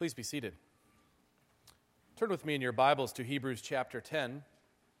Please be seated. Turn with me in your Bibles to Hebrews chapter 10.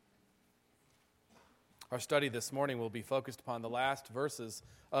 Our study this morning will be focused upon the last verses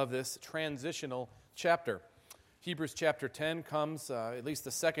of this transitional chapter. Hebrews chapter 10 comes, at least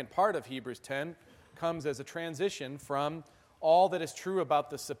the second part of Hebrews 10, comes as a transition from all that is true about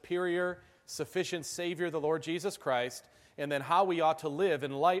the superior, sufficient Savior, the Lord Jesus Christ, and then how we ought to live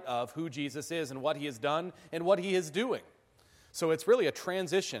in light of who Jesus is and what He has done and what He is doing. So it's really a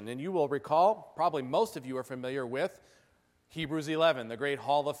transition, and you will recall, probably most of you are familiar with Hebrews 11, the great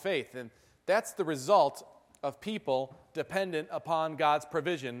hall of faith, and that's the result of people dependent upon God's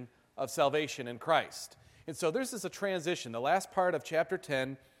provision of salvation in Christ. And so this is a transition, the last part of chapter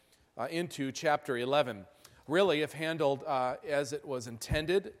 10 into chapter 11. Really, if handled as it was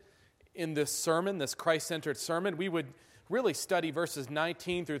intended in this sermon, this Christ-centered sermon, we would really study verses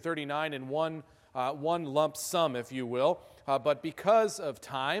 19 through 39 in one lump sum, if you will. But because of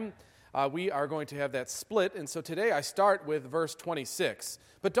time, we are going to have that split. And so today I start with verse 26.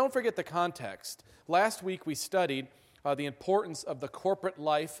 But don't forget the context. Last week we studied the importance of the corporate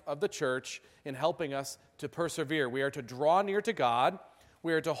life of the church in helping us to persevere. We are to draw near to God.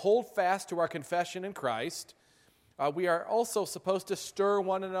 We are to hold fast to our confession in Christ. We are also supposed to stir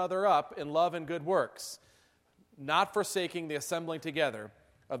one another up in love and good works, not forsaking the assembling together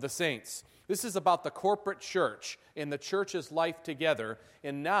of the saints. This is about the corporate church and the church's life together.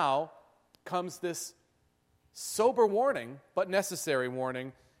 And now comes this sober warning, but necessary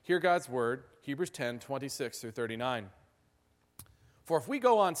warning. Hear God's word, Hebrews 10, 26 through 39. For if we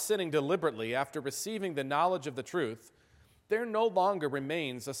go on sinning deliberately after receiving the knowledge of the truth, there no longer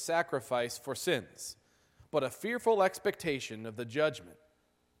remains a sacrifice for sins, but a fearful expectation of the judgment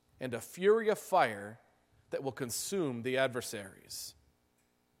and a fury of fire that will consume the adversaries.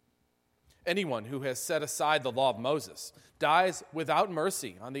 Anyone who has set aside the law of Moses dies without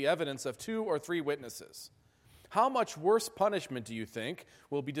mercy on the evidence of 2 or 3 witnesses. How much worse punishment do you think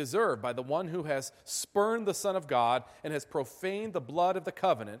will be deserved by the one who has spurned the Son of God and has profaned the blood of the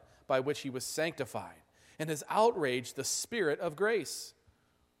covenant by which he was sanctified and has outraged the Spirit of grace?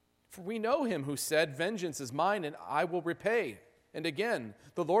 For we know him who said, "Vengeance is mine and I will repay." And again,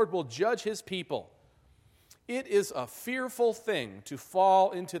 the Lord will judge his people. It is a fearful thing to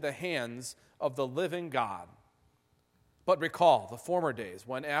fall into the hands of the living God. But recall the former days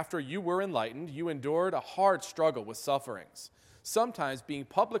when, after you were enlightened, you endured a hard struggle with sufferings, sometimes being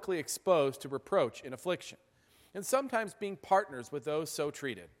publicly exposed to reproach and affliction, and sometimes being partners with those so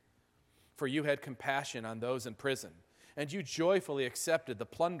treated. For you had compassion on those in prison, and you joyfully accepted the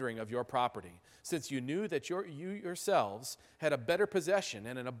plundering of your property, since you knew that you yourselves had a better possession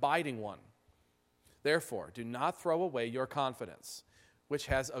and an abiding one. Therefore, do not throw away your confidence, which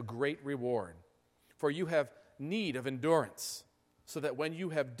has a great reward. For you have need of endurance, so that when you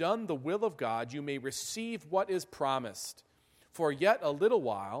have done the will of God, you may receive what is promised. For yet a little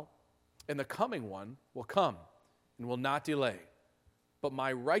while, and the coming one will come, and will not delay. But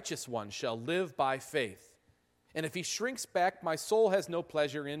my righteous one shall live by faith. And if he shrinks back, my soul has no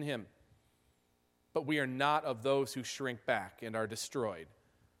pleasure in him. But we are not of those who shrink back and are destroyed,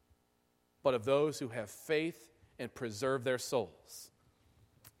 but of those who have faith and preserve their souls.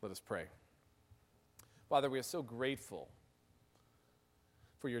 Let us pray. Father, we are so grateful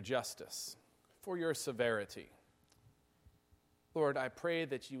for your justice, for your severity. Lord, I pray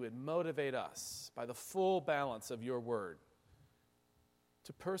that you would motivate us by the full balance of your word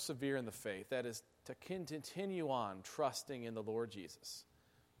to persevere in the faith, that is, to continue on trusting in the Lord Jesus.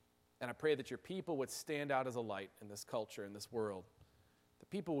 And I pray that your people would stand out as a light in this culture, in this world. The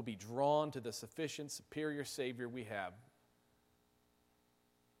people will be drawn to the sufficient, superior Savior we have,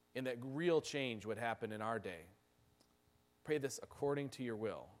 and that real change would happen in our day. Pray this according to your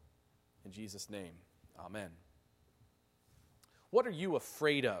will. In Jesus' name, amen. What are you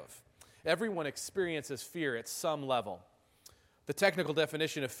afraid of? Everyone experiences fear at some level. The technical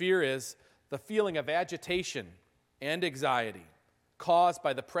definition of fear is the feeling of agitation and anxiety caused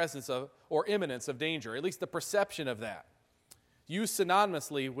by the presence of or imminence of danger, at least the perception of that. Used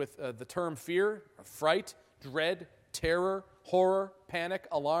synonymously with the term fear, fright, dread, terror, horror, panic,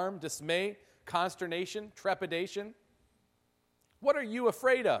 alarm, dismay, consternation, trepidation. What are you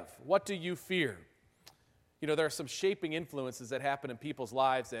afraid of? What do you fear? You know, there are some shaping influences that happen in people's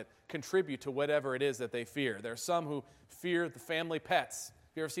lives that contribute to whatever it is that they fear. There are some who fear the family pets.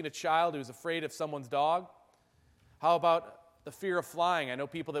 Have you ever seen a child who's afraid of someone's dog? How about the fear of flying? I know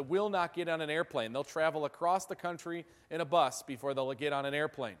people that will not get on an airplane. They'll travel across the country in a bus before they'll get on an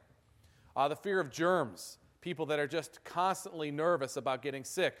airplane. The fear of germs. People that are just constantly nervous about getting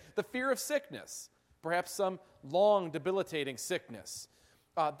sick. The fear of sickness. Perhaps some long debilitating sickness.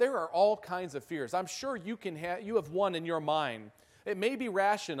 There are all kinds of fears. I'm sure you have one in your mind. It may be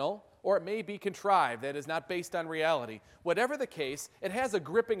rational or it may be contrived, that is not based on reality. Whatever the case, it has a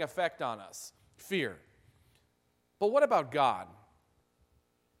gripping effect on us, fear. But what about God?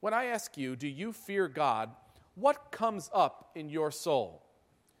 When I ask you, do you fear God, what comes up in your soul?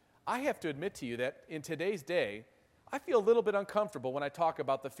 I have to admit to you that in today's day, I feel a little bit uncomfortable when I talk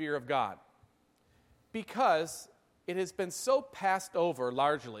about the fear of God, because it has been so passed over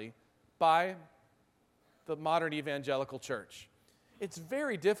largely by the modern evangelical church. It's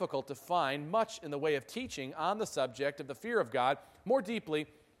very difficult to find much in the way of teaching on the subject of the fear of God, more deeply,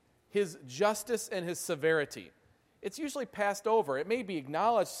 his justice and his severity. It's usually passed over. It may be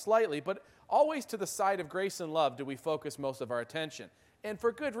acknowledged slightly, but always to the side of grace and love do we focus most of our attention. And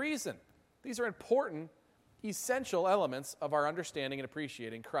for good reason. These are important, essential elements of our understanding and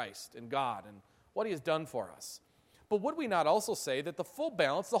appreciating Christ and God and what he has done for us. But would we not also say that the full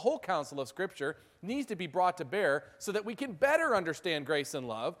balance, the whole counsel of Scripture, needs to be brought to bear so that we can better understand grace and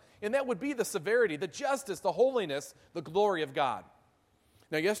love, and that would be the severity, the justice, the holiness, the glory of God.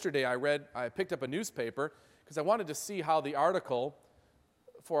 Now, yesterday I picked up a newspaper because I wanted to see how the article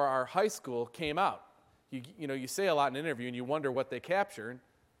for our high school came out. You say a lot in an interview and you wonder what they captured.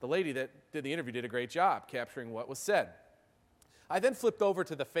 The lady that did the interview did a great job capturing what was said. I then flipped over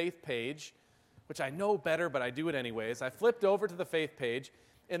to the faith page, which I know better, but I do it anyways. I flipped over to the faith page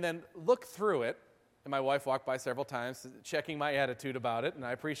and then looked through it, and my wife walked by several times checking my attitude about it, and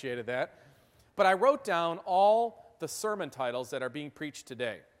I appreciated that. But I wrote down all the sermon titles that are being preached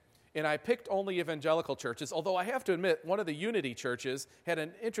today, and I picked only evangelical churches, although I have to admit, one of the Unity churches had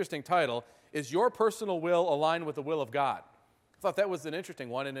an interesting title, Is Your Personal Will Aligned with the Will of God? I thought that was an interesting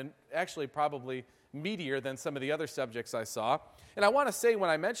one, and actually probably meatier than some of the other subjects I saw. And I want to say when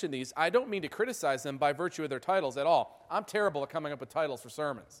I mention these, I don't mean to criticize them by virtue of their titles at all. I'm terrible at coming up with titles for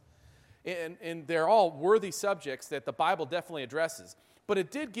sermons. And they're all worthy subjects that the Bible definitely addresses. But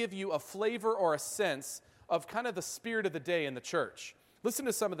it did give you a flavor or a sense of kind of the spirit of the day in the church. Listen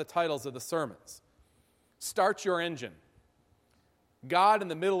to some of the titles of the sermons. Start Your Engine. God in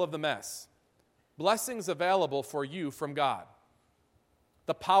the Middle of the Mess. Blessings Available for You from God.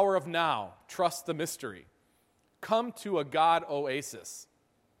 The Power of Now, Trust the Mystery. Come to a God Oasis.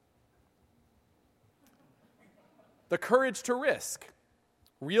 The Courage to Risk.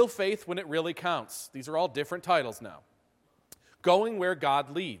 Real Faith When It Really Counts. These are all different titles now. Going Where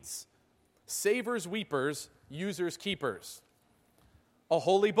God Leads. Savers, Weepers, Users, Keepers. A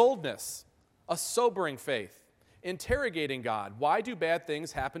Holy Boldness. A Sobering Faith. Interrogating God. Why do bad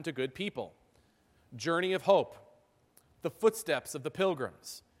things happen to good people? Journey of Hope. The Footsteps of the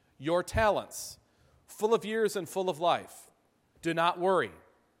Pilgrims, Your Talents, Full of Years and Full of Life, Do Not Worry,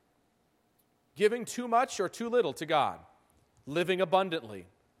 Giving Too Much or Too Little to God, Living Abundantly,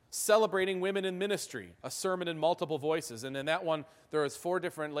 Celebrating Women in Ministry, a sermon in multiple voices, and in that one there was 4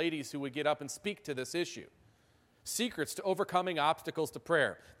 different ladies who would get up and speak to this issue. Secrets to Overcoming Obstacles to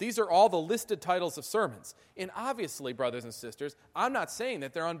Prayer. These are all the listed titles of sermons. And obviously, brothers and sisters, I'm not saying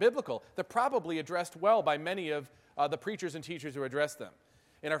that they're unbiblical. They're probably addressed well by many of the preachers and teachers who address them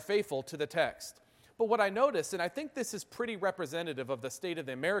and are faithful to the text. But what I notice, and I think this is pretty representative of the state of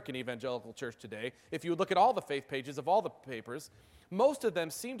the American evangelical church today, if you look at all the faith pages of all the papers, most of them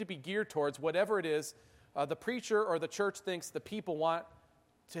seem to be geared towards whatever it is the preacher or the church thinks the people want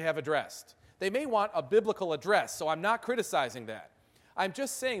to have addressed. They may want a biblical address, so I'm not criticizing that. I'm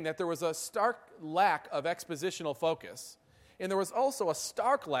just saying that there was a stark lack of expositional focus, and there was also a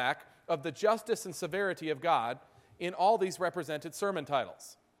stark lack of the justice and severity of God in all these represented sermon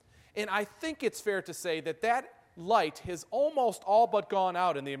titles. And I think it's fair to say that that light has almost all but gone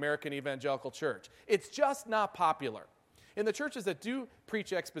out in the American evangelical church. It's just not popular. In the churches that do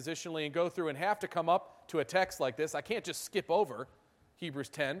preach expositionally and go through and have to come up to a text like this, I can't just skip over Hebrews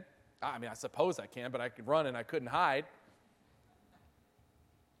 10. I mean, I suppose I can, but I could run and I couldn't hide.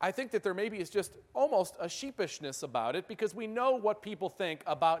 I think that there maybe is just almost a sheepishness about it because we know what people think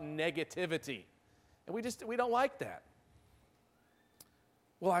about negativity. And we don't like that.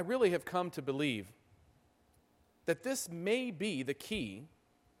 Well, I really have come to believe that this may be the key,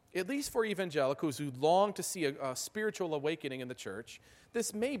 at least for evangelicals who long to see a spiritual awakening in the church,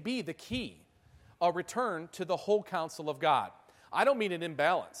 this may be the key, a return to the whole counsel of God. I don't mean an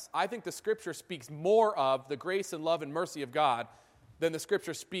imbalance. I think the Scripture speaks more of the grace and love and mercy of God than the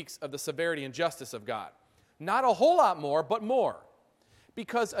Scripture speaks of the severity and justice of God. Not a whole lot more, but more.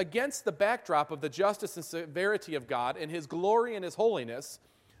 Because against the backdrop of the justice and severity of God and His glory and His holiness,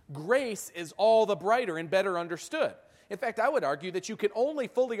 grace is all the brighter and better understood. In fact, I would argue that you can only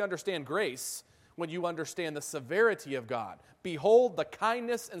fully understand grace when you understand the severity of God. Behold the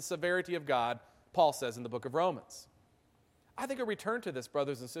kindness and severity of God, Paul says in the book of Romans. I think a return to this,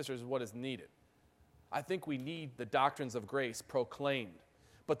 brothers and sisters, is what is needed. I think we need the doctrines of grace proclaimed.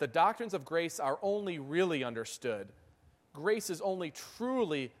 But the doctrines of grace are only really understood. Grace is only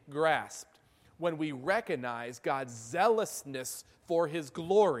truly grasped when we recognize God's zealousness for his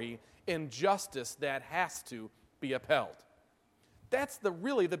glory and justice that has to be upheld. That's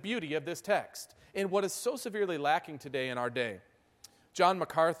really the beauty of this text and what is so severely lacking today in our day. John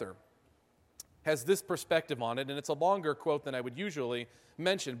MacArthur has this perspective on it, and it's a longer quote than I would usually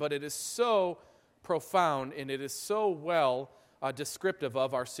mention, but it is so profound and it is so well descriptive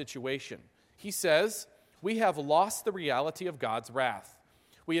of our situation. He says, "We have lost the reality of God's wrath.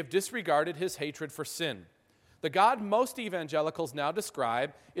 We have disregarded his hatred for sin. The God most evangelicals now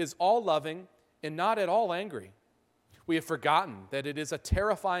describe is all-loving and not at all angry. We have forgotten that it is a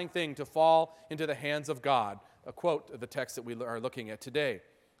terrifying thing to fall into the hands of God." A quote of the text that we are looking at today.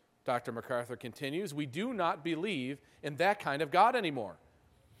 Dr. MacArthur continues, "We do not believe in that kind of God anymore.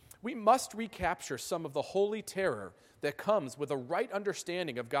 We must recapture some of the holy terror that comes with a right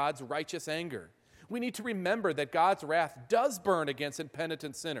understanding of God's righteous anger. We need to remember that God's wrath does burn against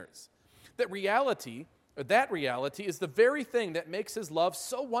impenitent sinners. That reality is the very thing that makes his love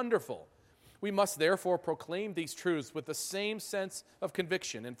so wonderful. We must therefore proclaim these truths with the same sense of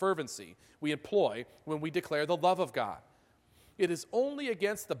conviction and fervency we employ when we declare the love of God. It is only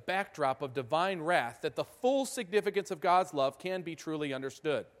against the backdrop of divine wrath that the full significance of God's love can be truly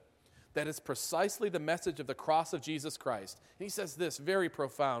understood. That is precisely the message of the cross of Jesus Christ." And he says this very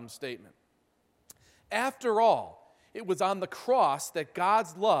profound statement. "After all, it was on the cross that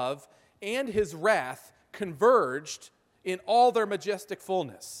God's love and his wrath converged in all their majestic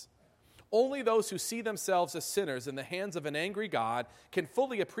fullness. Only those who see themselves as sinners in the hands of an angry God can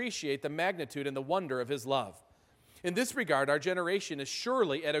fully appreciate the magnitude and the wonder of his love. In this regard, our generation is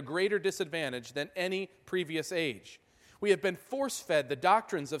surely at a greater disadvantage than any previous age. We have been force-fed the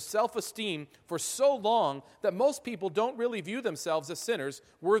doctrines of self-esteem for so long that most people don't really view themselves as sinners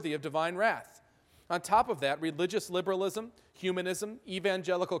worthy of divine wrath. On top of that, religious liberalism, humanism,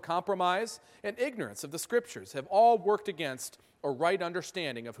 evangelical compromise, and ignorance of the Scriptures have all worked against a right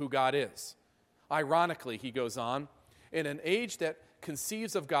understanding of who God is. Ironically," he goes on, "in an age that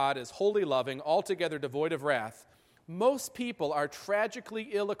conceives of God as wholly loving, altogether devoid of wrath, most people are tragically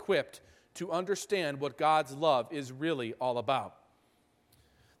ill-equipped to understand what God's love is really all about.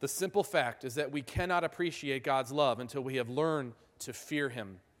 The simple fact is that we cannot appreciate God's love until we have learned to fear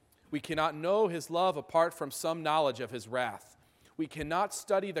him. We cannot know his love apart from some knowledge of his wrath. We cannot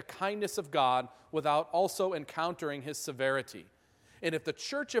study the kindness of God without also encountering his severity. And if the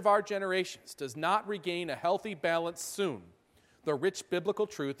church of our generations does not regain a healthy balance soon, the rich biblical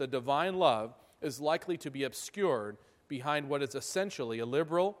truth of divine love is likely to be obscured behind what is essentially a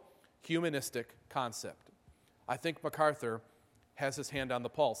liberal, humanistic concept." I think MacArthur has his hand on the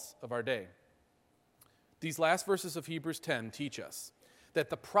pulse of our day. These last verses of Hebrews 10 teach us that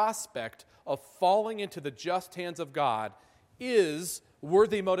the prospect of falling into the just hands of God is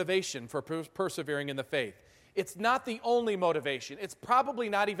worthy motivation for persevering in the faith. It's not the only motivation. It's probably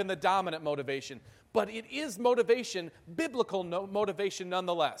not even the dominant motivation, but it is motivation, biblical motivation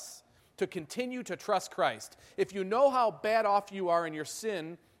nonetheless, to continue to trust Christ. If you know how bad off you are in your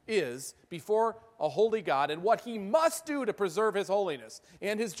sin is before a holy God and what he must do to preserve his holiness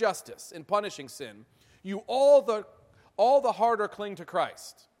and his justice in punishing sin, you all the harder cling to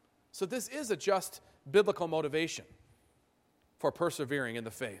Christ. So this is a just biblical motivation for persevering in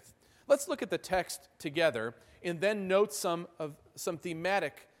the faith. Let's look at the text together and then note some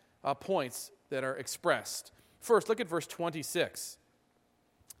thematic points that are expressed. First, look at verse 26.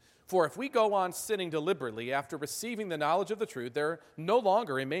 "For if we go on sinning deliberately after receiving the knowledge of the truth, there no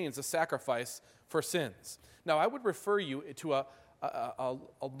longer remains a sacrifice for sins." Now, I would refer you to a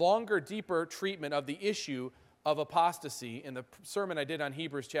longer, deeper treatment of the issue of apostasy in the sermon I did on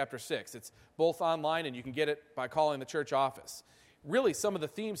Hebrews chapter 6. It's both online, and you can get it by calling the church office. Really, some of the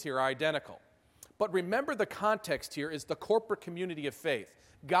themes here are identical. But remember, the context here is the corporate community of faith,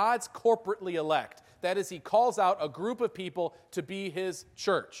 God's corporately elect. That is, he calls out a group of people to be his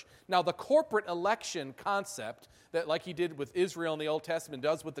church. Now, the corporate election concept that, like he did with Israel in the Old Testament,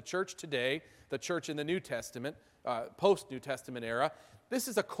 does with the church today, the church in the New Testament, post-New Testament era, this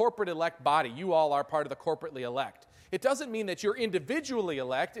is a corporate elect body. You all are part of the corporately elect. It doesn't mean that you're individually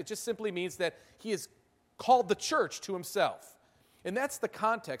elect. It just simply means that he has called the church to himself. And that's the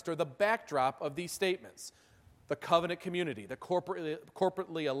context or the backdrop of these statements. The covenant community, the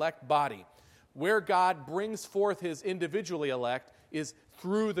corporately elect body. Where God brings forth his individually elect is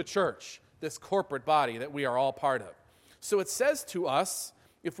through the church. this corporate body that we are all part of. So it says to us,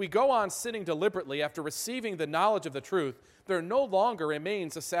 if we go on sinning deliberately after receiving the knowledge of the truth, there no longer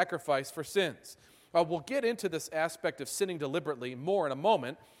remains a sacrifice for sins. We'll get into this aspect of sinning deliberately more in a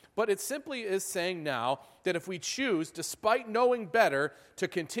moment, but it simply is saying now that if we choose, despite knowing better, to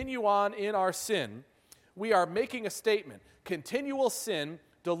continue on in our sin, we are making a statement. Continual sin,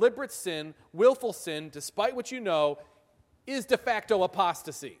 deliberate sin, willful sin, despite what you know, is de facto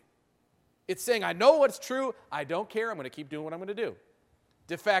apostasy. It's saying, I know what's true, I don't care, I'm going to keep doing what I'm going to do.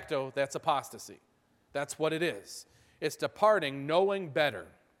 De facto, that's apostasy. That's what it is. It's departing knowing better.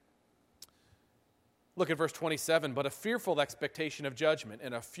 Look at verse 27, but a fearful expectation of judgment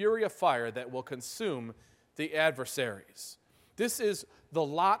and a fury of fire that will consume the adversaries. This is the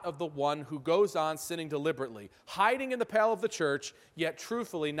lot of the one who goes on sinning deliberately, hiding in the pale of the church, yet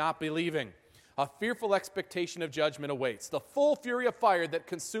truthfully not believing. A fearful expectation of judgment awaits, the full fury of fire that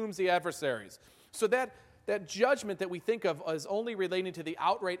consumes the adversaries. So that judgment that we think of as only relating to the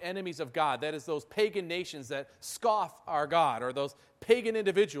outright enemies of God, that is those pagan nations that scoff our God, or those pagan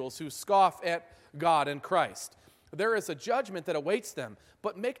individuals who scoff at God and Christ. There is a judgment that awaits them.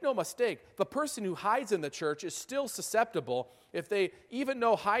 But make no mistake, the person who hides in the church is still susceptible if they, even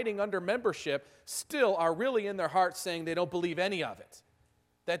though hiding under membership, still are really in their hearts saying they don't believe any of it.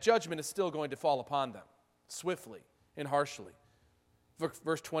 That judgment is still going to fall upon them, swiftly and harshly.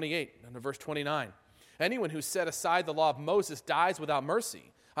 Verse 28 and verse 29. Anyone who set aside the law of Moses dies without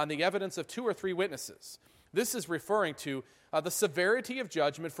mercy on the evidence of 2 or 3 witnesses. This is referring to the severity of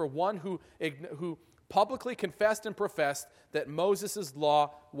judgment for one who publicly confessed and professed that Moses'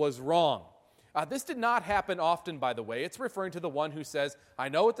 law was wrong. This did not happen often, by the way. It's referring to the one who says, I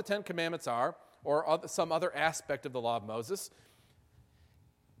know what the 10 Commandments are, or some other aspect of the law of Moses,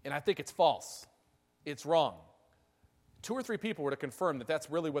 and I think it's false. It's wrong. 2 or 3 people were to confirm that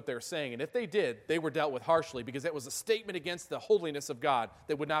that's really what they're saying, and if they did, they were dealt with harshly because it was a statement against the holiness of God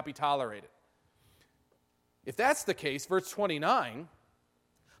that would not be tolerated. If that's the case, verse 29,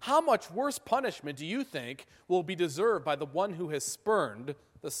 how much worse punishment do you think will be deserved by the one who has spurned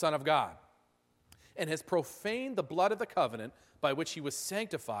the Son of God and has profaned the blood of the covenant by which he was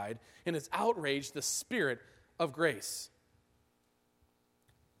sanctified and has outraged the Spirit of grace?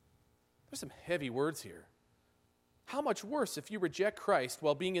 There's some heavy words here. How much worse if you reject Christ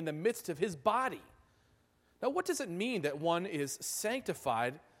while being in the midst of his body? Now, what does it mean that one is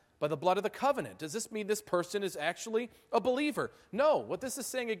sanctified by the blood of the covenant? Does this mean this person is actually a believer? No. What this is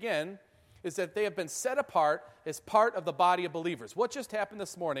saying again is that they have been set apart as part of the body of believers. What just happened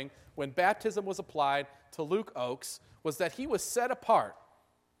this morning when baptism was applied to Luke Oakes was that he was set apart,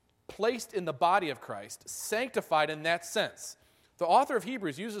 placed in the body of Christ, sanctified in that sense. The author of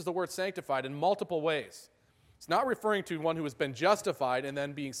Hebrews uses the word sanctified in multiple ways. It's not referring to one who has been justified and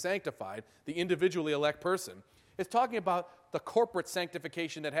then being sanctified, the individually elect person. It's talking about the corporate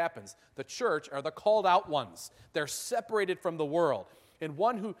sanctification that happens. The church are the called out ones. They're separated from the world. And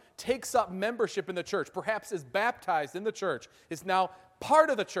one who takes up membership in the church, perhaps is baptized in the church, is now part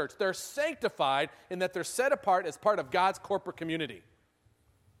of the church. They're sanctified in that they're set apart as part of God's corporate community.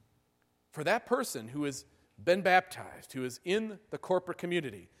 For that person who has been baptized, who is in the corporate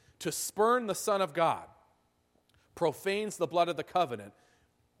community, to spurn the Son of God, profanes the blood of the covenant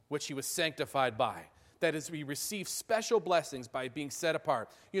which he was sanctified by. That is, we receive special blessings by being set apart.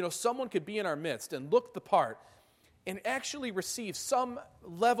 You know, someone could be in our midst and look the part and actually receive some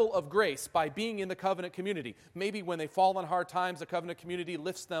level of grace by being in the covenant community. Maybe when they fall on hard times, the covenant community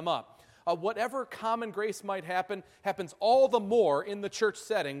lifts them up. Whatever common grace might happen, happens all the more in the church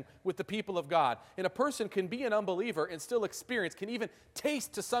setting with the people of God. And a person can be an unbeliever and still experience, can even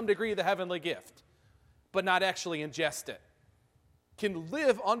taste to some degree the heavenly gift, but not actually ingest it. Can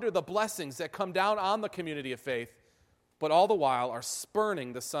live under the blessings that come down on the community of faith, but all the while are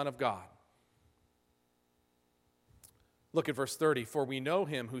spurning the Son of God. Look at verse 30. For we know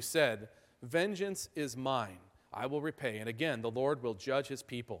him who said, vengeance is mine, I will repay. And again, the Lord will judge his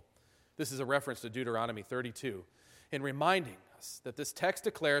people. This is a reference to Deuteronomy 32, and reminding us that this text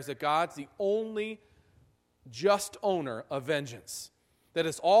declares that God's the only just owner of vengeance. That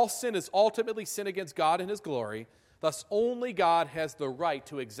is, all sin is ultimately sin against God and his glory. Thus, only God has the right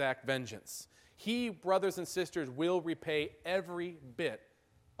to exact vengeance. He, brothers and sisters, will repay every bit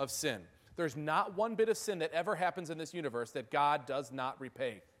of sin. There's not one bit of sin that ever happens in this universe that God does not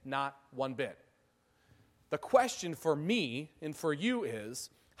repay. Not one bit. The question for me and for you is,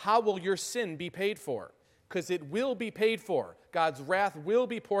 how will your sin be paid for? Because it will be paid for. God's wrath will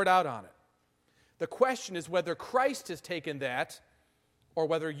be poured out on it. The question is whether Christ has taken that or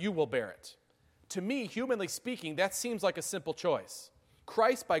whether you will bear it. To me, humanly speaking, that seems like a simple choice.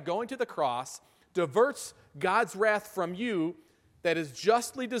 Christ, by going to the cross, diverts God's wrath from you that is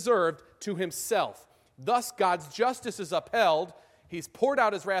justly deserved to himself. Thus, God's justice is upheld. He's poured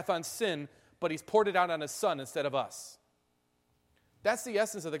out his wrath on sin, but he's poured it out on his Son instead of us. That's the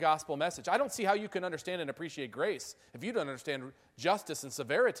essence of the gospel message. I don't see how you can understand and appreciate grace if you don't understand justice and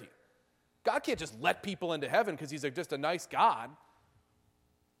severity. God can't just let people into heaven because he's just a nice God.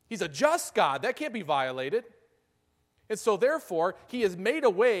 He's a just God. That can't be violated. And so therefore, he has made a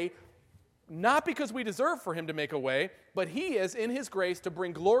way, not because we deserve for him to make a way, but he is in his grace to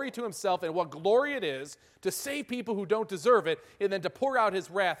bring glory to himself, and what glory it is to save people who don't deserve it, and then to pour out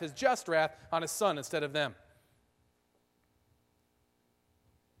his wrath, his just wrath, on his Son instead of them.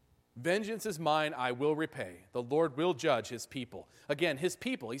 Vengeance is mine, I will repay. The Lord will judge his people. Again, his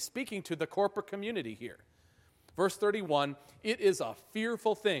people. He's speaking to the corporate community here. Verse 31, it is a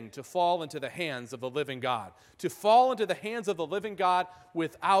fearful thing to fall into the hands of the living God. To fall into the hands of the living God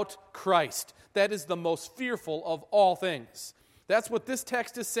without Christ. That is the most fearful of all things. That's what this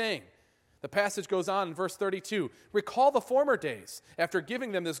text is saying. The passage goes on in verse 32. Recall the former days. After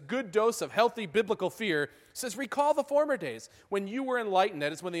giving them this good dose of healthy biblical fear, it says, recall the former days when you were enlightened.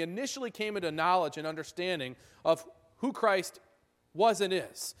 That is when they initially came into knowledge and understanding of who Christ was and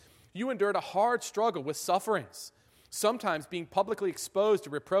is. You endured a hard struggle with sufferings, sometimes being publicly exposed to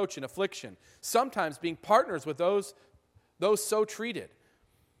reproach and affliction, sometimes being partners with those so treated.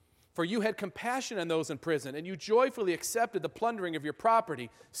 For you had compassion on those in prison, and you joyfully accepted the plundering of your property,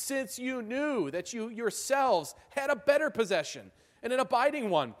 since you knew that you yourselves had a better possession and an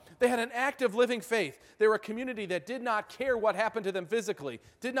abiding one. They had an active living faith. They were a community that did not care what happened to them physically,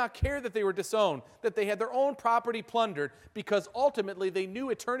 did not care that they were disowned, that they had their own property plundered, because ultimately they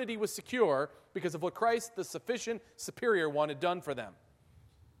knew eternity was secure because of what Christ, the sufficient, superior one, had done for them.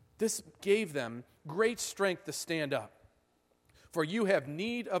 This gave them great strength to stand up. For you have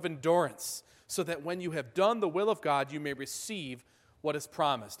need of endurance, so that when you have done the will of God, you may receive what is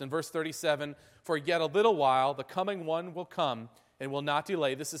promised. In verse 37, for yet a little while the coming one will come and will not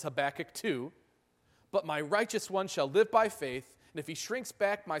delay. This is Habakkuk 2. But my righteous one shall live by faith, and if he shrinks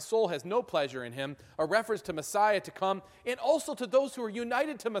back, my soul has no pleasure in him. A reference to Messiah to come, and also to those who are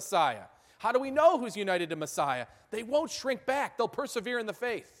united to Messiah. How do we know who's united to Messiah? They won't shrink back. They'll persevere in the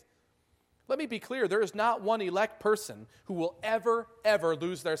faith. Let me be clear, there is not one elect person who will ever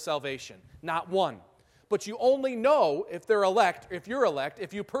lose their salvation. Not one. But you only know if they're elect, if you're elect,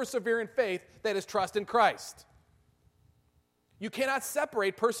 if you persevere in faith that is trust in Christ. You cannot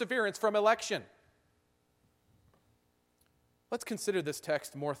separate perseverance from election. Let's consider this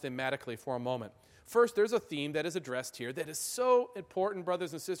text more thematically for a moment. First, there's a theme that is addressed here that is so important,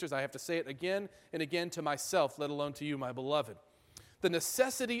 brothers and sisters, I have to say it again and again to myself, let alone to you, my beloved. The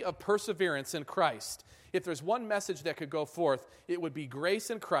necessity of perseverance in Christ. If there's one message that could go forth, it would be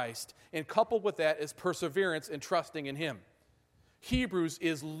grace in Christ, and coupled with that is perseverance in trusting in him. Hebrews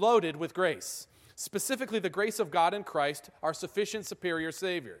is loaded with grace, specifically the grace of God in Christ, our sufficient, superior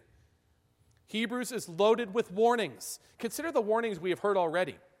Savior. Hebrews is loaded with warnings. Consider the warnings we have heard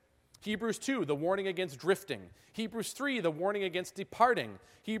already. Hebrews 2, the warning against drifting. Hebrews 3, the warning against departing.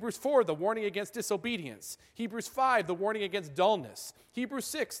 Hebrews 4, the warning against disobedience. Hebrews 5, the warning against dullness. Hebrews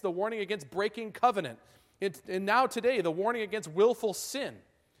 6, the warning against breaking covenant. And now today, the warning against willful sin.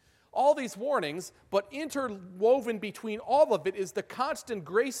 All these warnings, but interwoven between all of it is the constant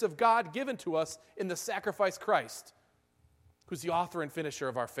grace of God given to us in the sacrifice Christ, who's the author and finisher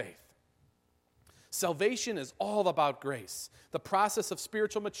of our faith. Salvation is all about grace. The process of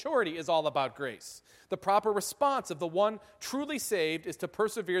spiritual maturity is all about grace. The proper response of the one truly saved is to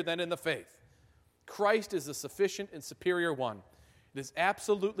persevere then in the faith. Christ is the sufficient and superior one. It is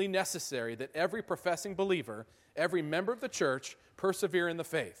absolutely necessary that every professing believer, every member of the church, persevere in the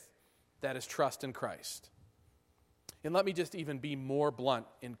faith. That is trust in Christ. And let me just even be more blunt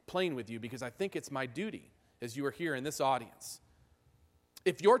and plain with you, because I think it's my duty as you are here in this audience.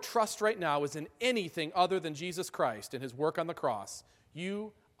 If your trust right now is in anything other than Jesus Christ and his work on the cross,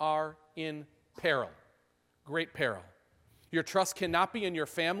 you are in peril, great peril. Your trust cannot be in your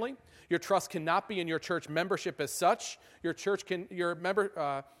family. Your trust cannot be in your church membership as such. Your trust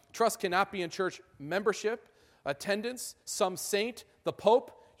cannot be in church membership, attendance, some saint, the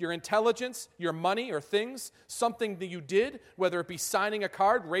Pope, your intelligence, your money or things, something that you did, whether it be signing a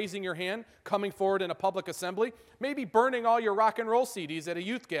card, raising your hand, coming forward in a public assembly, maybe burning all your rock and roll CDs at a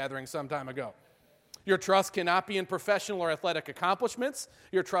youth gathering some time ago. Your trust cannot be in professional or athletic accomplishments.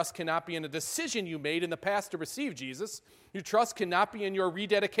 Your trust cannot be in a decision you made in the past to receive Jesus. Your trust cannot be in your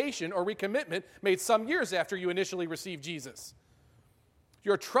rededication or recommitment made some years after you initially received Jesus.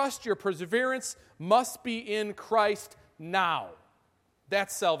 Your trust, your perseverance must be in Christ now.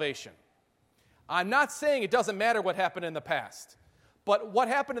 That's salvation. I'm not saying it doesn't matter what happened in the past, but what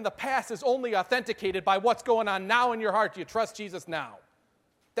happened in the past is only authenticated by what's going on now in your heart. Do you trust Jesus now?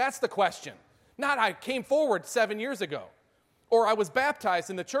 That's the question. Not I came forward 7 years ago, or I was baptized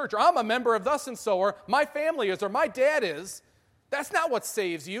in the church, or I'm a member of thus and so, or my family is, or my dad is. That's not what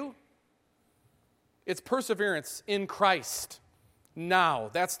saves you. It's perseverance in Christ now.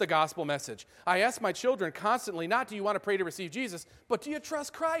 That's the gospel message. I ask my children constantly, not do you want to pray to receive Jesus, but do you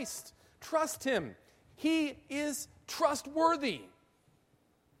trust Christ? Trust him. He is trustworthy.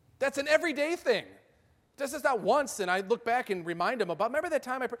 That's an everyday thing. This is not once, and I look back and remind them about, remember that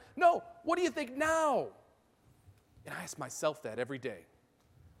time I prayed? No, what do you think now? And I ask myself that every day.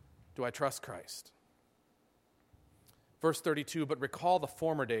 Do I trust Christ? Verse 32, but recall the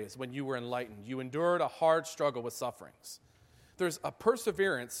former days when you were enlightened. You endured a hard struggle with sufferings. There's a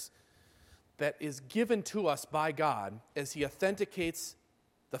perseverance that is given to us by God as he authenticates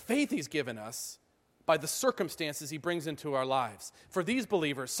the faith he's given us by the circumstances he brings into our lives. For these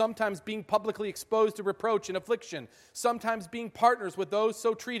believers, sometimes being publicly exposed to reproach and affliction, sometimes being partners with those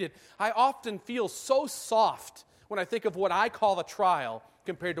so treated. I often feel so soft when I think of what I call a trial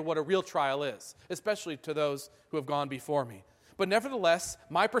compared to what a real trial is, especially to those who have gone before me. But nevertheless,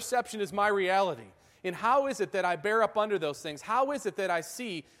 my perception is my reality. And how is it that I bear up under those things? How is it that I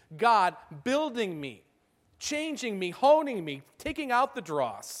see God building me, changing me, honing me, taking out the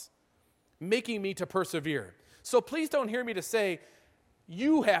dross, making me to persevere? So please don't hear me to say,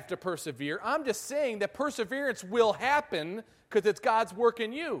 you have to persevere. I'm just saying that perseverance will happen because it's God's work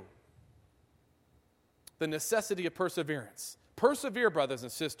in you. The necessity of perseverance. Persevere, brothers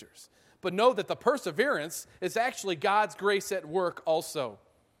and sisters. But know that the perseverance is actually God's grace at work also.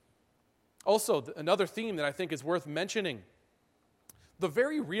 Also, another theme that I think is worth mentioning, the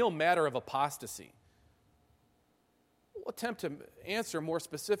very real matter of apostasy. We'll attempt to answer more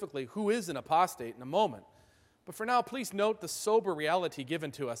specifically who is an apostate in a moment. But for now, please note the sober reality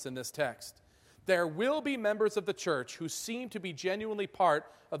given to us in this text. There will be members of the church who seem to be genuinely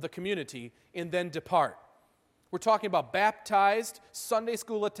part of the community and then depart. We're talking about baptized, Sunday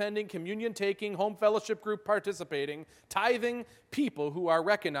school attending, communion taking, home fellowship group participating, tithing people who are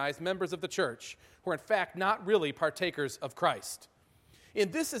recognized members of the church, who are in fact not really partakers of Christ. And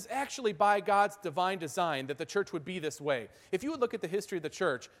this is actually by God's divine design that the church would be this way. If you would look at the history of the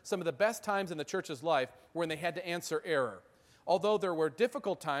church, some of the best times in the church's life were when they had to answer error. Although there were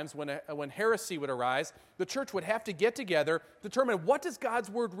difficult times when heresy would arise, the church would have to get together, determine what does God's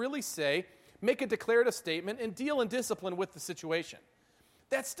word really say, make a declarative statement, and deal in discipline with the situation.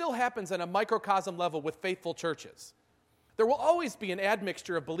 That still happens on a microcosm level with faithful churches. There will always be an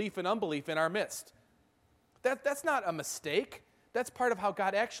admixture of belief and unbelief in our midst. That's not a mistake. That's part of how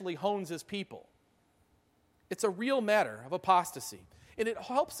God actually hones his people. It's a real matter of apostasy. And it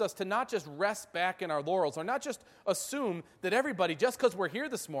helps us to not just rest back in our laurels or not just assume that everybody, just because we're here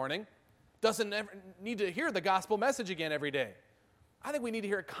this morning, doesn't ever need to hear the gospel message again every day. I think we need to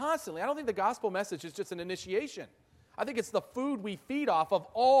hear it constantly. I don't think the gospel message is just an initiation. I think it's the food we feed off of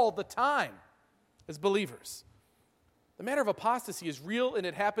all the time as believers. The matter of apostasy is real, and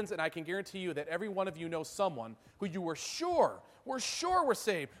it happens, and I can guarantee you that every one of you knows someone who you were sure were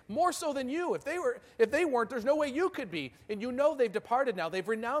saved, more so than you. If they weren't, there's no way you could be. And you know they've departed now. They've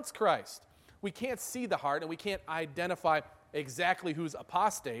renounced Christ. We can't see the heart, and we can't identify exactly who's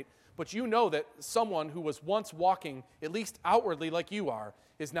apostate, but you know that someone who was once walking, at least outwardly like you are,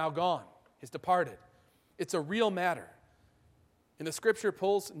 is now gone, is departed. It's a real matter. And the scripture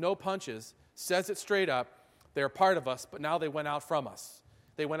pulls no punches, says it straight up. They're part of us, but now they went out from us.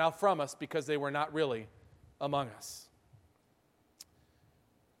 They went out from us because they were not really among us.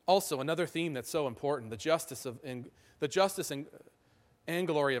 Also, another theme that's so important, the justice and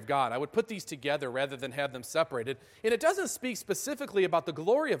glory of God. I would put these together rather than have them separated. And it doesn't speak specifically about the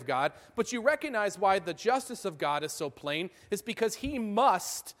glory of God, but you recognize why the justice of God is so plain. It's because he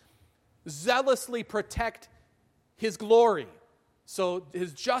must zealously protect his glory. So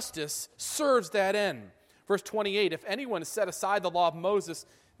his justice serves that end. Verse 28, if anyone has set aside the law of Moses,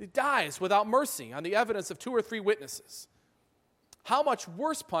 he dies without mercy on the evidence of 2 or 3 witnesses. How much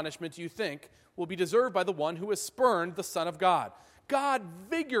worse punishment do you think will be deserved by the one who has spurned the Son of God? God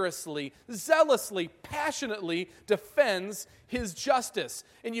vigorously, zealously, passionately defends his justice.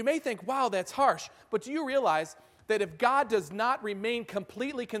 And you may think, wow, that's harsh. But do you realize that if God does not remain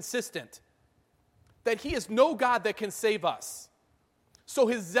completely consistent, that he is no God that can save us? So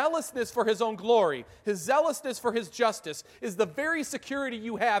his zealousness for his own glory, his zealousness for his justice is the very security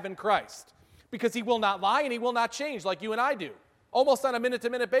you have in Christ. Because he will not lie and he will not change like you and I do, almost on a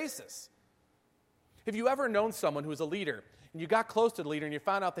minute-to-minute basis. Have you ever known someone who is a leader and you got close to the leader and you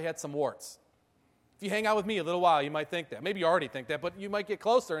found out they had some warts. If you hang out with me a little while, you might think that. Maybe you already think that, but you might get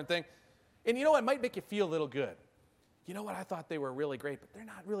closer and think, and you know what, it might make you feel a little good. You know what, I thought they were really great, but they're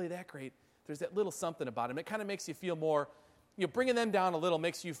not really that great. There's that little something about them. It kind of makes you feel more, bringing them down a little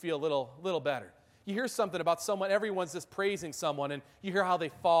makes you feel a little better. You hear something about someone, everyone's just praising someone, and you hear how they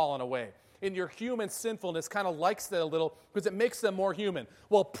fall in a way. And your human sinfulness kind of likes that a little because it makes them more human.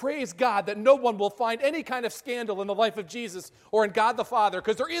 Well, praise God that no one will find any kind of scandal in the life of Jesus or in God the Father,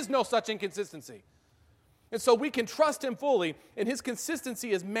 because there is no such inconsistency. And so we can trust him fully, and his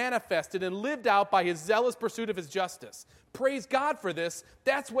consistency is manifested and lived out by his zealous pursuit of his justice. Praise God for this.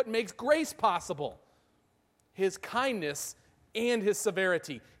 That's what makes grace possible. His kindness and his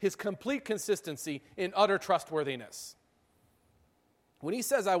severity, his complete consistency in utter trustworthiness. When he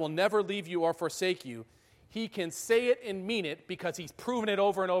says, I will never leave you or forsake you, he can say it and mean it because he's proven it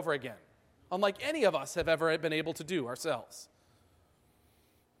over and over again, unlike any of us have ever been able to do ourselves.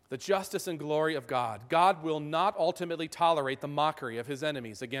 The justice and glory of God. God will not ultimately tolerate the mockery of his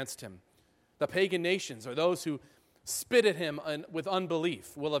enemies against him. The pagan nations, or those who spit at him with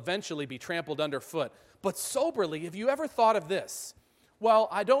unbelief, will eventually be trampled underfoot. But soberly, have you ever thought of this? Well,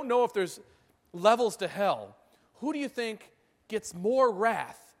 I don't know if there's levels to hell. Who do you think gets more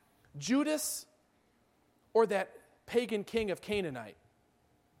wrath, Judas or that pagan king of Canaanite?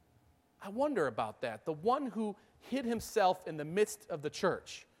 I wonder about that. The one who hid himself in the midst of the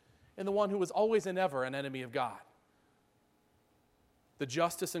church, and the one who was always and ever an enemy of God. The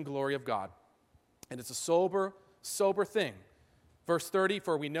justice and glory of God. And it's a sober thing. Verse 30,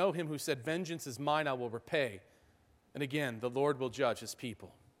 for we know him who said, vengeance is mine, I will repay. And again, the Lord will judge his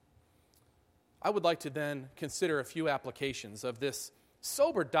people. I would like to then consider a few applications of this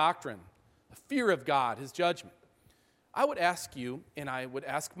sober doctrine, the fear of God, his judgment. I would ask you, and I would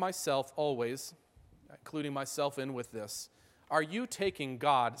ask myself always, including myself in with this, are you taking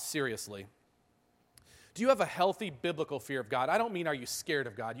God seriously? Do you have a healthy biblical fear of God? I don't mean are you scared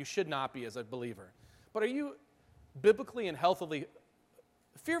of God. You should not be as a believer. But are you biblically and healthily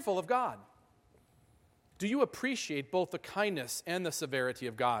fearful of God? Do you appreciate both the kindness and the severity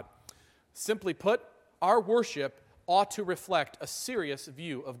of God? Simply put, our worship ought to reflect a serious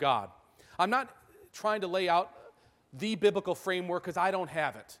view of God. I'm not trying to lay out the biblical framework because I don't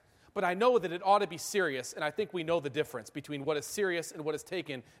have it. But I know that it ought to be serious, and I think we know the difference between what is serious and what is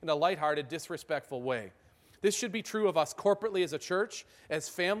taken in a lighthearted, disrespectful way. This should be true of us corporately as a church, as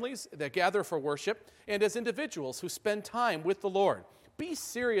families that gather for worship, and as individuals who spend time with the Lord. Be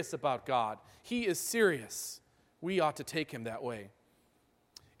serious about God. He is serious. We ought to take him that way.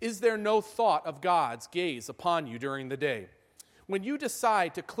 Is there no thought of God's gaze upon you during the day? When you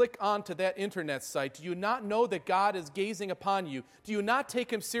decide to click onto that internet site, do you not know that God is gazing upon you? Do you not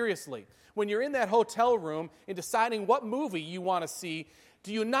take him seriously? When you're in that hotel room and deciding what movie you want to see,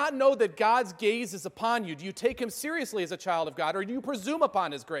 do you not know that God's gaze is upon you? Do you take him seriously as a child of God, or do you presume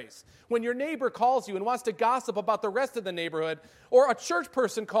upon his grace? When your neighbor calls you and wants to gossip about the rest of the neighborhood, or a church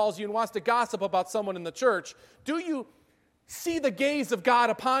person calls you and wants to gossip about someone in the church, do you see the gaze of God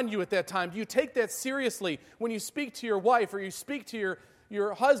upon you at that time? Do you take that seriously when you speak to your wife or you speak to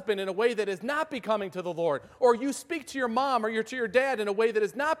your husband in a way that is not becoming to the Lord? Or you speak to your mom or to your dad in a way that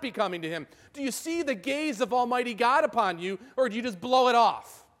is not becoming to him? Do you see the gaze of Almighty God upon you, or do you just blow it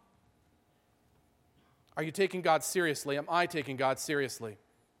off? Are you taking God seriously? Am I taking God seriously?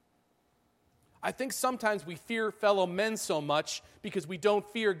 I think sometimes we fear fellow men so much because we don't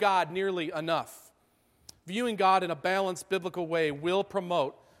fear God nearly enough. Viewing God in a balanced biblical way will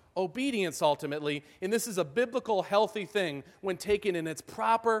promote obedience ultimately, and this is a biblical healthy thing when taken in its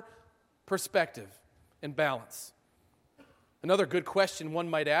proper perspective and balance. Another good question one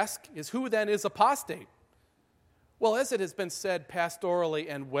might ask is, who then is apostate? Well, as it has been said pastorally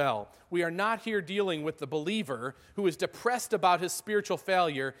and well, we are not here dealing with the believer who is depressed about his spiritual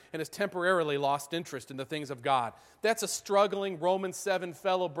failure and has temporarily lost interest in the things of God. That's a struggling Romans 7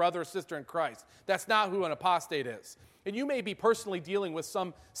 fellow brother or sister in Christ. That's not who an apostate is. And you may be personally dealing with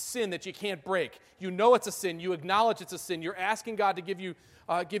some sin that you can't break. You know it's a sin. You acknowledge it's a sin. You're asking God to give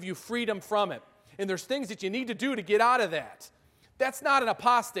you freedom from it. And there's things that you need to do to get out of that. That's not an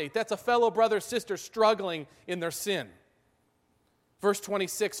apostate. That's a fellow brother or sister struggling in their sin. Verse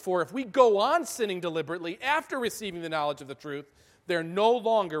 26, for if we go on sinning deliberately after receiving the knowledge of the truth, there no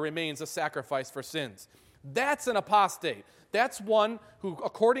longer remains a sacrifice for sins. That's an apostate. That's one who,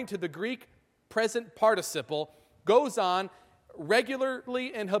 according to the Greek present participle, goes on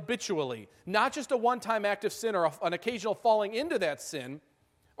regularly and habitually. Not just a one-time act of sin or an occasional falling into that sin,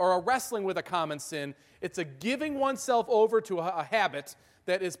 or a wrestling with a common sin. It's a giving oneself over to a habit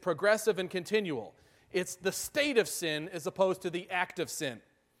that is progressive and continual. It's the state of sin as opposed to the act of sin.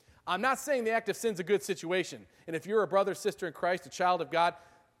 I'm not saying the act of sin is a good situation. And if you're a brother, sister in Christ, a child of God,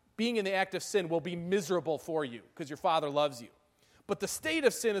 being in the act of sin will be miserable for you because your Father loves you. But the state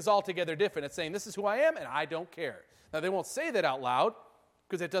of sin is altogether different. It's saying, this is who I am, and I don't care. Now, they won't say that out loud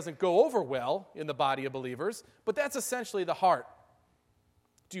because it doesn't go over well in the body of believers, but that's essentially the heart.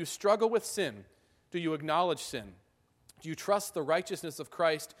 Do you struggle with sin? Do you acknowledge sin? Do you trust the righteousness of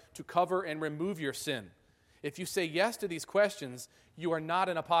Christ to cover and remove your sin? If you say yes to these questions, you are not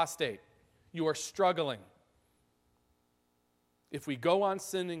an apostate. You are struggling. If we go on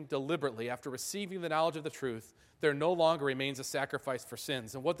sinning deliberately after receiving the knowledge of the truth, there no longer remains a sacrifice for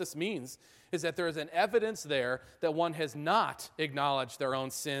sins. And what this means is that there is an evidence there that one has not acknowledged their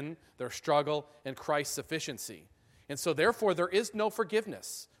own sin, their struggle, and Christ's sufficiency. And so therefore there is no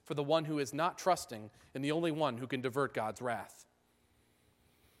forgiveness for the one who is not trusting in the only one who can divert God's wrath.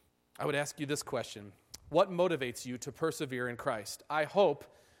 I would ask you this question. What motivates you to persevere in Christ? I hope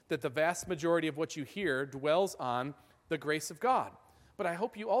that the vast majority of what you hear dwells on the grace of God. But I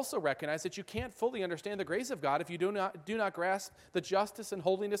hope you also recognize that you can't fully understand the grace of God if you do not grasp the justice and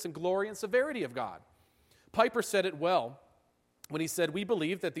holiness and glory and severity of God. Piper said it well when he said, we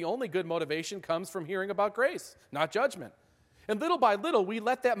believe that the only good motivation comes from hearing about grace, not judgment. And little by little, we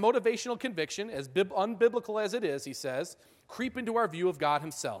let that motivational conviction, as unbiblical as it is, he says, creep into our view of God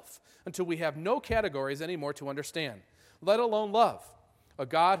himself until we have no categories anymore to understand, let alone love, a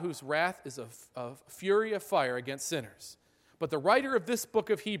God whose wrath is a fury of fire against sinners. But the writer of this book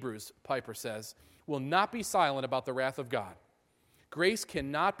of Hebrews, Piper says, will not be silent about the wrath of God. Grace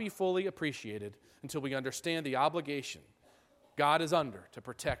cannot be fully appreciated until we understand the obligation God is under to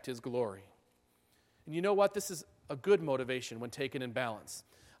protect his glory. And you know what? This is a good motivation when taken in balance.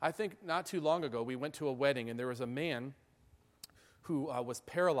 I think not too long ago we went to a wedding and there was a man who was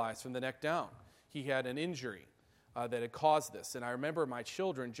paralyzed from the neck down. He had an injury that had caused this. And I remember my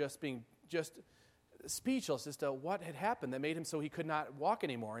children being speechless as to what had happened that made him so he could not walk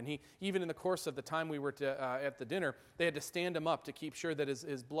anymore. And he, even in the course of the time we were at the dinner, they had to stand him up to keep sure that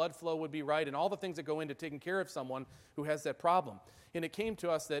his blood flow would be right and all the things that go into taking care of someone who has that problem. And it came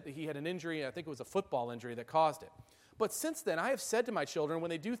to us that he had an injury, I think it was a football injury that caused it. But since then, I have said to my children, when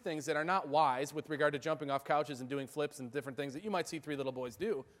they do things that are not wise with regard to jumping off couches and doing flips and different things that you might see three little boys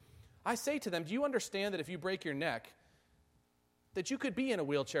do, I say to them, do you understand that if you break your neck, that you could be in a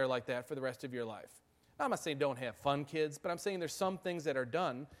wheelchair like that for the rest of your life? Now, I'm not saying don't have fun, kids, but I'm saying there's some things that are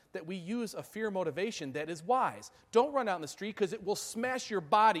done that we use a fear motivation that is wise. Don't run out in the street because it will smash your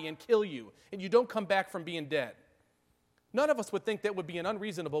body and kill you, and you don't come back from being dead. None of us would think that would be an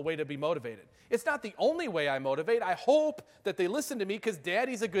unreasonable way to be motivated. It's not the only way I motivate. I hope that they listen to me because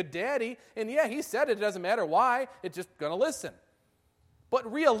daddy's a good daddy, and yeah, he said it. It doesn't matter why. It's just going to listen. But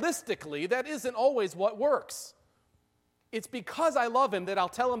realistically, that isn't always what works. It's because I love him that I'll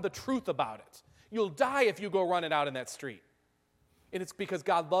tell him the truth about it. You'll die if you go running out in that street. And it's because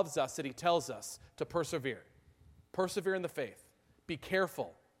God loves us that he tells us to persevere. Persevere in the faith. Be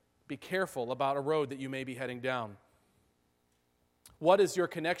careful. Be careful about a road that you may be heading down. What is your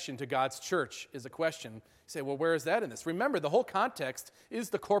connection to God's church is a question. You say, well, where is that in this? Remember, the whole context is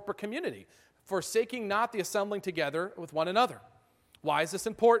the corporate community, forsaking not the assembling together with one another. Why is this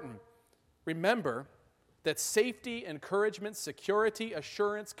important? Remember that safety, encouragement, security,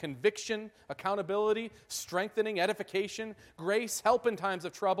 assurance, conviction, accountability, strengthening, edification, grace, help in times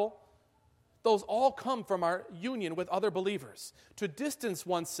of trouble, those all come from our union with other believers. To distance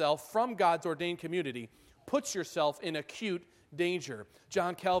oneself from God's ordained community puts yourself in acute danger.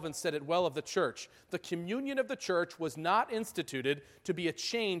 John Calvin said it well of the church. The communion of the church was not instituted to be a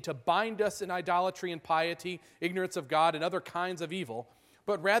chain to bind us in idolatry and piety, ignorance of God, and other kinds of evil,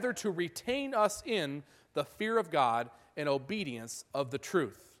 but rather to retain us in the fear of God and obedience of the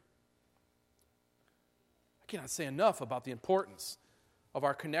truth. I cannot say enough about the importance of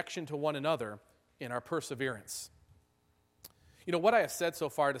our connection to one another in our perseverance. You know, what I have said so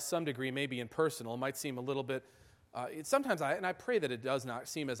far to some degree may be impersonal, might seem a little bit sometimes I pray that it does not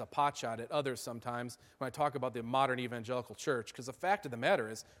seem as a potshot at others sometimes when I talk about the modern evangelical church, because the fact of the matter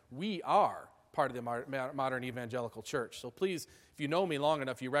is we are part of the modern evangelical church. So please, if you know me long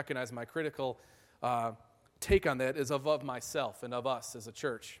enough, you recognize my critical take on that is of myself and of us as a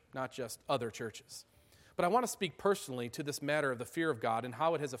church, not just other churches. But I want to speak personally to this matter of the fear of God and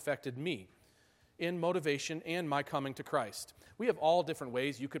how it has affected me in motivation and my coming to Christ. We have all different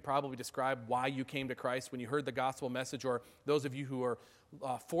ways. You could probably describe why you came to Christ when you heard the gospel message, or those of you who are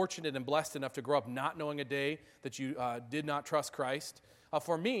fortunate and blessed enough to grow up not knowing a day that you did not trust Christ.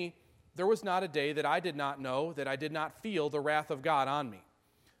 For me, there was not a day that I did not know, that I did not feel the wrath of God on me.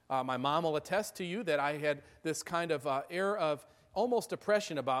 My mom will attest to you that I had this kind of air of almost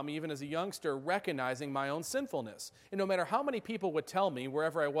depression about me, even as a youngster, recognizing my own sinfulness. And no matter how many people would tell me,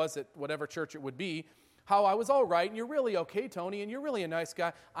 wherever I was at whatever church it would be, how I was all right, and you're really okay, Tony, and you're really a nice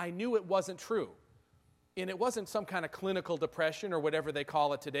guy, I knew it wasn't true. And it wasn't some kind of clinical depression or whatever they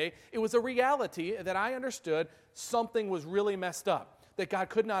call it today. It was a reality that I understood something was really messed up, that God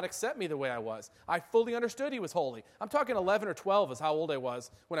could not accept me the way I was. I fully understood He was holy. I'm talking 11 or 12 is how old I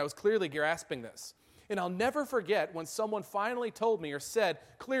was when I was clearly grasping this. And I'll never forget when someone finally told me or said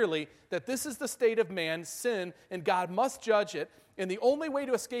clearly that this is the state of man, sin, and God must judge it, and the only way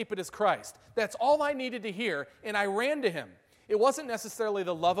to escape it is Christ. That's all I needed to hear, and I ran to Him. It wasn't necessarily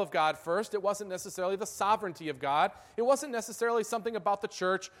the love of God first. It wasn't necessarily the sovereignty of God. It wasn't necessarily something about the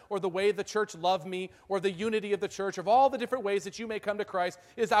church or the way the church loved me or the unity of the church, of all the different ways that you may come to Christ,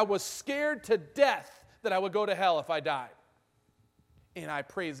 is I was scared to death that I would go to hell if I died. And I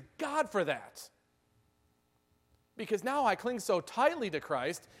praise God for that. Because now I cling so tightly to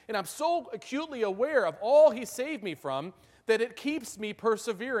Christ, and I'm so acutely aware of all He saved me from, that it keeps me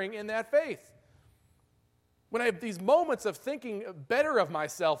persevering in that faith. When I have these moments of thinking better of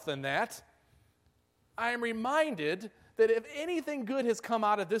myself than that, I am reminded that if anything good has come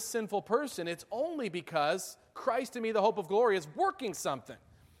out of this sinful person, it's only because Christ in me, the hope of glory, is working something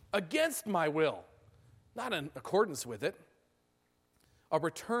against my will, not in accordance with it. A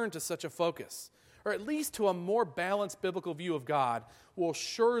return to such a focus, or at least to a more balanced biblical view of God, will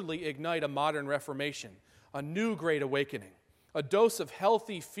surely ignite a modern reformation, a new great awakening. A dose of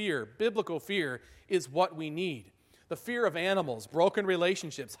healthy fear, biblical fear, is what we need. The fear of animals, broken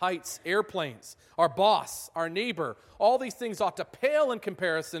relationships, heights, airplanes, our boss, our neighbor, all these things ought to pale in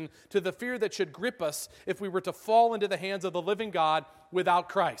comparison to the fear that should grip us if we were to fall into the hands of the living God without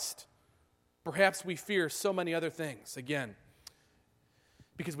Christ. Perhaps we fear so many other things, again,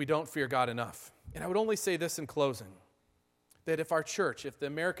 because we don't fear God enough. And I would only say this in closing, that if our church, if the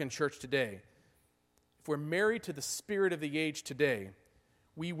American church today, if we're married to the spirit of the age today,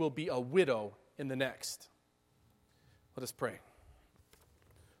 we will be a widow in the next. Let us pray.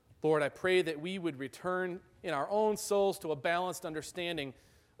 Lord, I pray that we would return in our own souls to a balanced understanding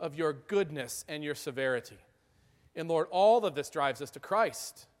of your goodness and your severity. And Lord, all of this drives us to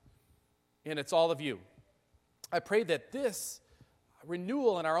Christ, and it's all of you. I pray that this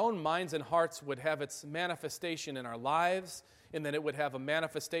renewal in our own minds and hearts would have its manifestation in our lives, and that it would have a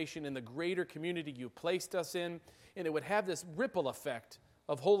manifestation in the greater community you placed us in, and it would have this ripple effect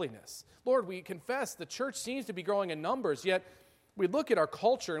of holiness. Lord, we confess the church seems to be growing in numbers, yet we look at our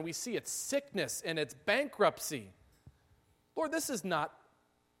culture and we see its sickness and its bankruptcy. Lord, this is not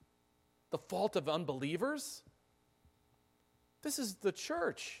the fault of unbelievers. This is the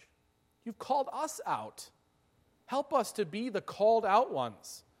church. You've called us out. Help us to be the called out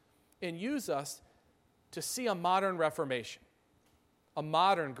ones and use us to see a modern reformation, a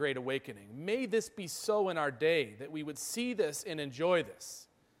modern great awakening. May this be so in our day, that we would see this and enjoy this.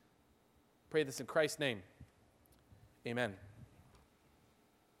 Pray this in Christ's name. Amen.